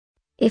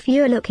if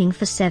you're looking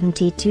for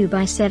 72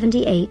 by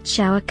 78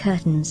 shower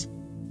curtains.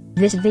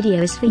 This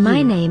video is for you.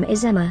 My name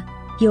is Emma,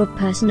 your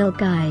personal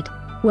guide.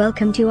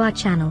 Welcome to our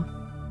channel.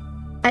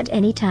 At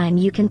any time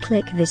you can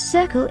click this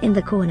circle in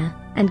the corner,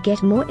 and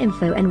get more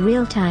info and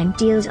real-time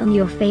deals on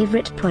your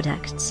favorite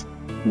products.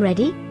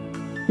 Ready?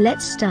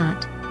 Let's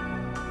start.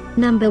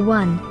 Number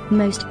 1,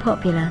 Most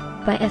Popular,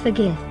 by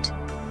Eforgift.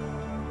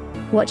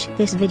 Watch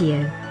this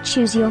video,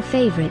 choose your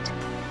favorite.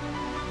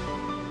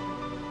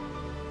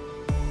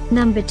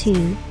 Number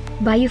 2,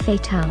 by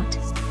Ufaitheart.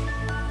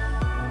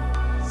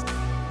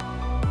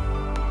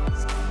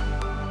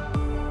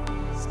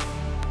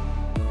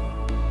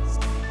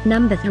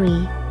 Number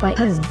 3, by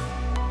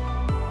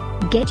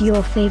Aoohome. Get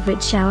your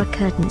favorite shower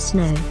curtains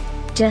now.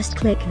 Just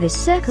click this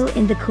circle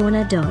in the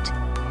corner dot.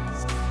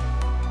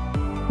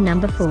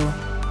 Number 4.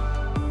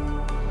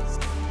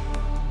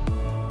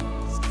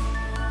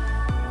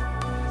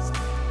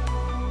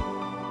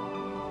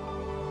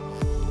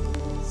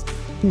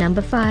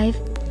 Number 5,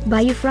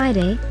 by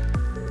Ufriday.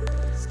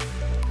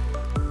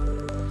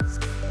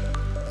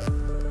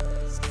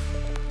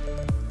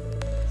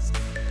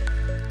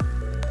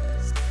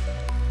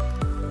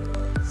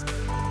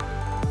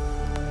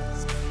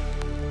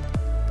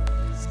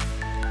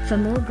 For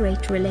more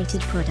great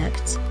related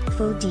products,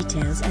 full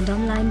details and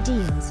online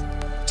deals,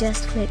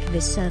 just click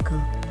this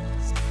circle.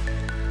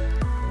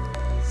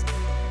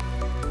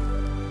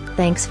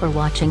 Thanks for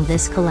watching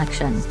this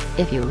collection.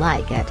 If you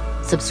like it,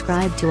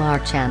 subscribe to our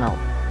channel.